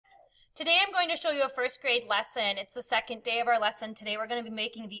Today I'm going to show you a first grade lesson. It's the second day of our lesson. Today we're going to be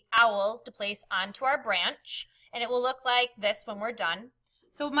making the owls to place onto our branch, and it will look like this when we're done.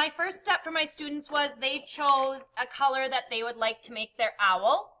 So my first step for my students was they chose a color that they would like to make their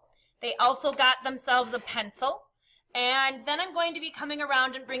owl. They also got themselves a pencil, and then I'm going to be coming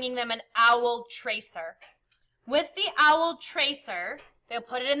around and bringing them an owl tracer. With the owl tracer, they'll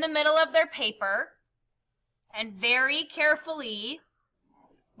put it in the middle of their paper and very carefully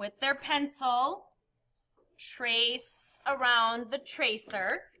with their pencil trace around the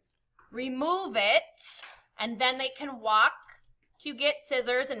tracer, remove it, and then they can walk to get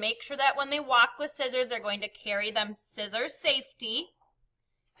scissors and make sure that when they walk with scissors they're going to carry them scissor safety,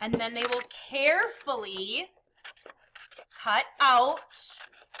 and then they will carefully cut out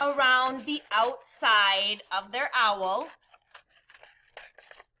around the outside of their owl.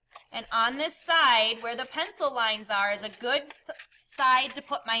 And on this side where the pencil lines are is a good side to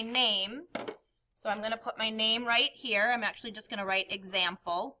put my name. So I'm going to put my name right here. I'm actually just going to write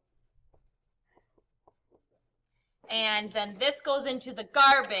example. And then this goes into the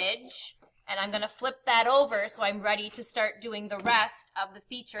garbage, and I'm going to flip that over so I'm ready to start doing the rest of the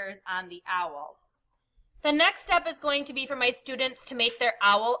features on the owl. The next step is going to be for my students to make their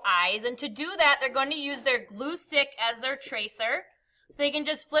owl eyes, and to do that they're going to use their glue stick as their tracer. So they can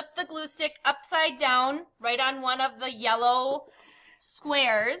just flip the glue stick upside down right on one of the yellow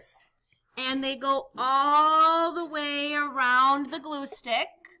squares, and they go all the way around the glue stick.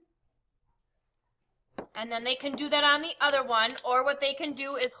 And then they can do that on the other one, or what they can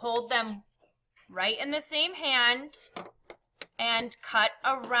do is hold them right in the same hand and cut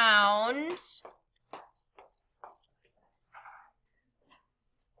around.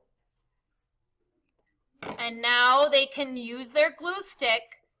 And now they can use their glue stick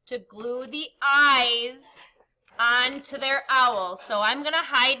to glue the eyes onto their owl. So I'm going to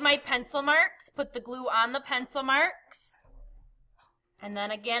hide my pencil marks, put the glue on the pencil marks. And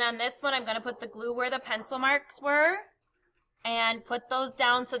then again on this one, I'm going to put the glue where the pencil marks were and put those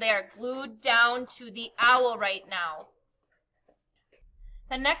down so they are glued down to the owl right now.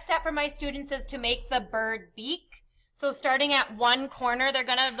 The next step for my students is to make the bird beak. So starting at one corner, they're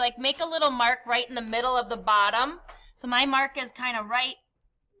going to make a little mark right in the middle of the bottom. So my mark is kind of right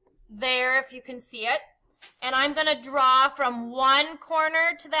there if you can see it. And I'm going to draw from one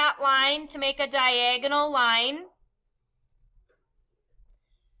corner to that line to make a diagonal line.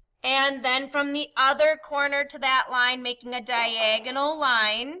 And then from the other corner to that line, making a diagonal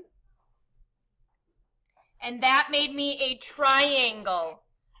line. And that made me a triangle.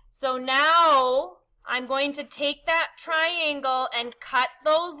 So now I'm going to take that triangle and cut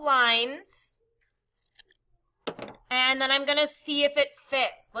those lines. And then I'm going to see if it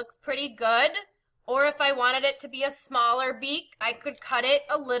fits. Looks pretty good. Or if I wanted it to be a smaller beak, I could cut it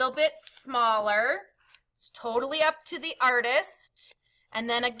a little bit smaller. It's totally up to the artist. And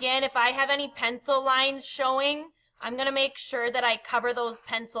then again, if I have any pencil lines showing, I'm going to make sure that I cover those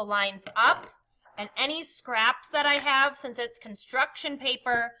pencil lines up. And any scraps that I have, since it's construction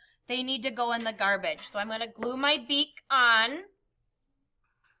paper, they need to go in the garbage. So I'm going to glue my beak on.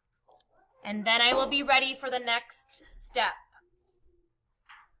 And then I will be ready for the next step.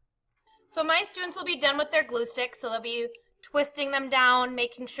 So my students will be done with their glue sticks, so they'll be twisting them down,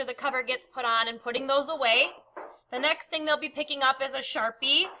 making sure the cover gets put on and putting those away. The next thing they'll be picking up is a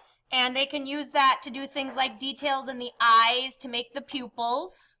Sharpie, and they can use that to do things like details in the eyes to make the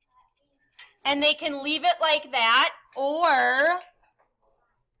pupils. And they can leave it like that, or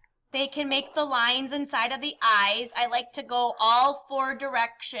they can make the lines inside of the eyes. I like to go all four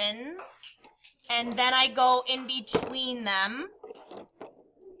directions, and then I go in between them.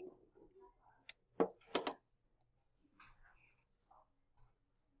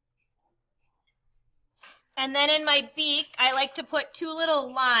 And then in my beak, I like to put two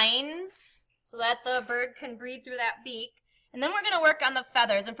little lines so that the bird can breathe through that beak. And then we're going to work on the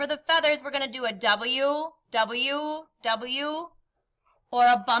feathers. And for the feathers, we're going to do a W, W, W, or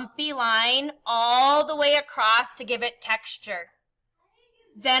a bumpy line all the way across to give it texture.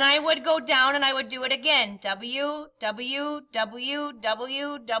 Then I would go down and I would do it again. W, W, W,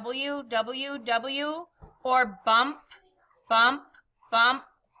 W, W, W, W, or bump, bump, bump,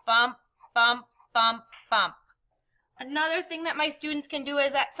 bump, bump, bump, bump. Another thing that my students can do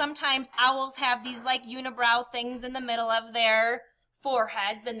is that sometimes owls have these like unibrow things in the middle of their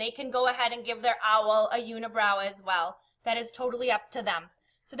foreheads, and they can go ahead and give their owl a unibrow as well. That is totally up to them.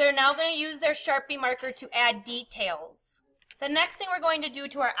 So they're now going to use their Sharpie marker to add details. The next thing we're going to do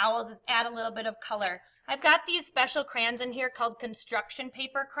to our owls is add a little bit of color. I've got these special crayons in here called construction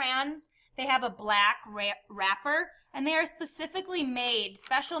paper crayons. They have a black wrapper, And they are specifically made,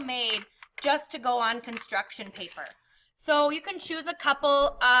 special made, just to go on construction paper. So you can choose a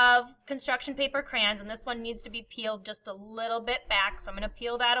couple of construction paper crayons, and this one needs to be peeled just a little bit back. So I'm going to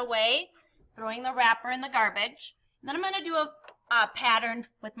peel that away, throwing the wrapper in the garbage. And then I'm going to do a pattern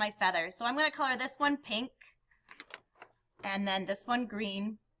with my feathers. So I'm going to color this one pink, and then this one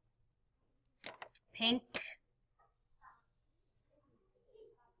green, pink,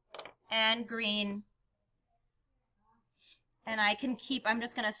 and green. And I can keep, I'm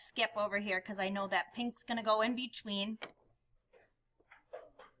just going to skip over here because I know that pink's going to go in between.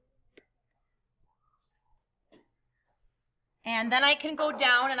 And then I can go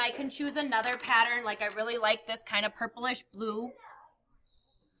down and I can choose another pattern. Like I really like this kind of purplish blue.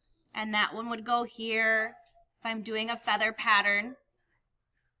 And that one would go here if I'm doing a feather pattern.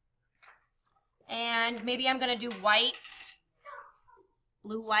 And maybe I'm going to do white,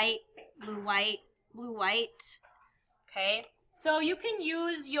 blue, white, blue, white, blue, white. Okay, so you can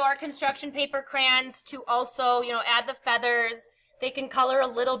use your construction paper crayons to also, add the feathers. They can color a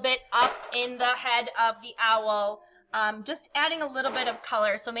little bit up in the head of the owl, just adding a little bit of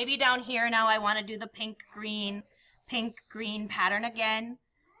color. So maybe down here now I want to do the pink, green pattern again.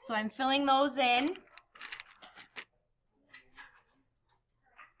 So I'm filling those in.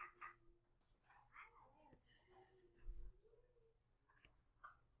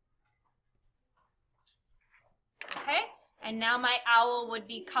 Okay, and now my owl would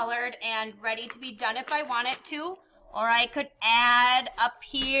be colored and ready to be done if I wanted to. Or I could add up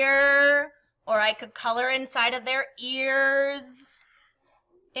here, or I could color inside of their ears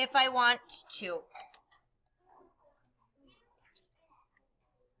if I want to.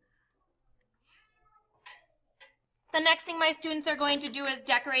 The next thing my students are going to do is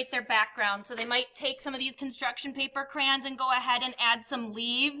decorate their background. So they might take some of these construction paper crayons and go ahead and add some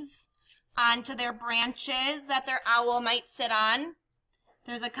leaves onto their branches that their owl might sit on.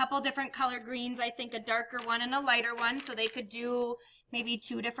 There's a couple different color greens, I think a darker one and a lighter one, so they could do maybe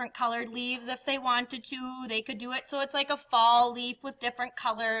 2 different colored leaves if they wanted to. They could do it so it's like a fall leaf with different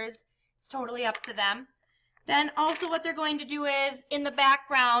colors. It's totally up to them. Then also what they're going to do is in the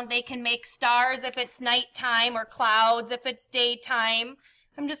background they can make stars if it's nighttime or clouds if it's daytime.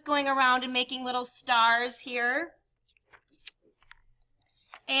 I'm just going around and making little stars here.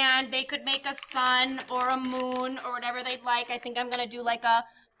 And they could make a sun or a moon or whatever they'd like. I think I'm going to do like a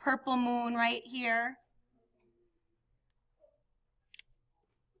purple moon right here.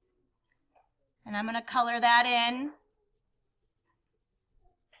 And I'm going to color that in.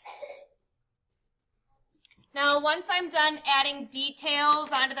 Now, once I'm done adding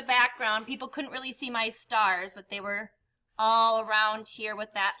details onto the background, people couldn't really see my stars, but they were all around here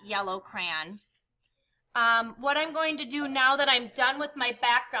with that yellow crayon. What I'm going to do now that I'm done with my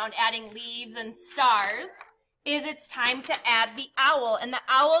background, adding leaves and stars, is it's time to add the owl. And the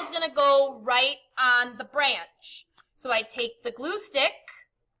owl is going to go right on the branch. So I take the glue stick,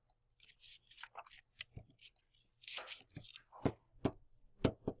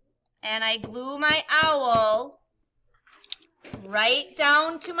 and I glue my owl right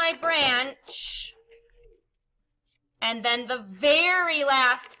down to my branch. And then the very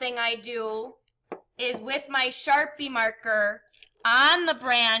last thing I do is with my Sharpie marker on the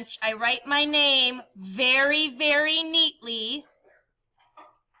branch, I write my name very, very neatly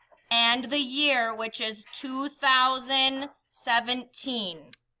and the year, which is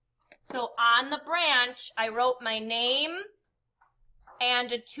 2017. So on the branch, I wrote my name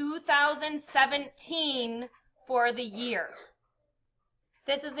and a 2017 for the year.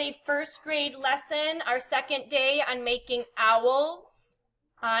 This is a first grade lesson, our second day on making owls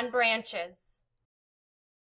on branches.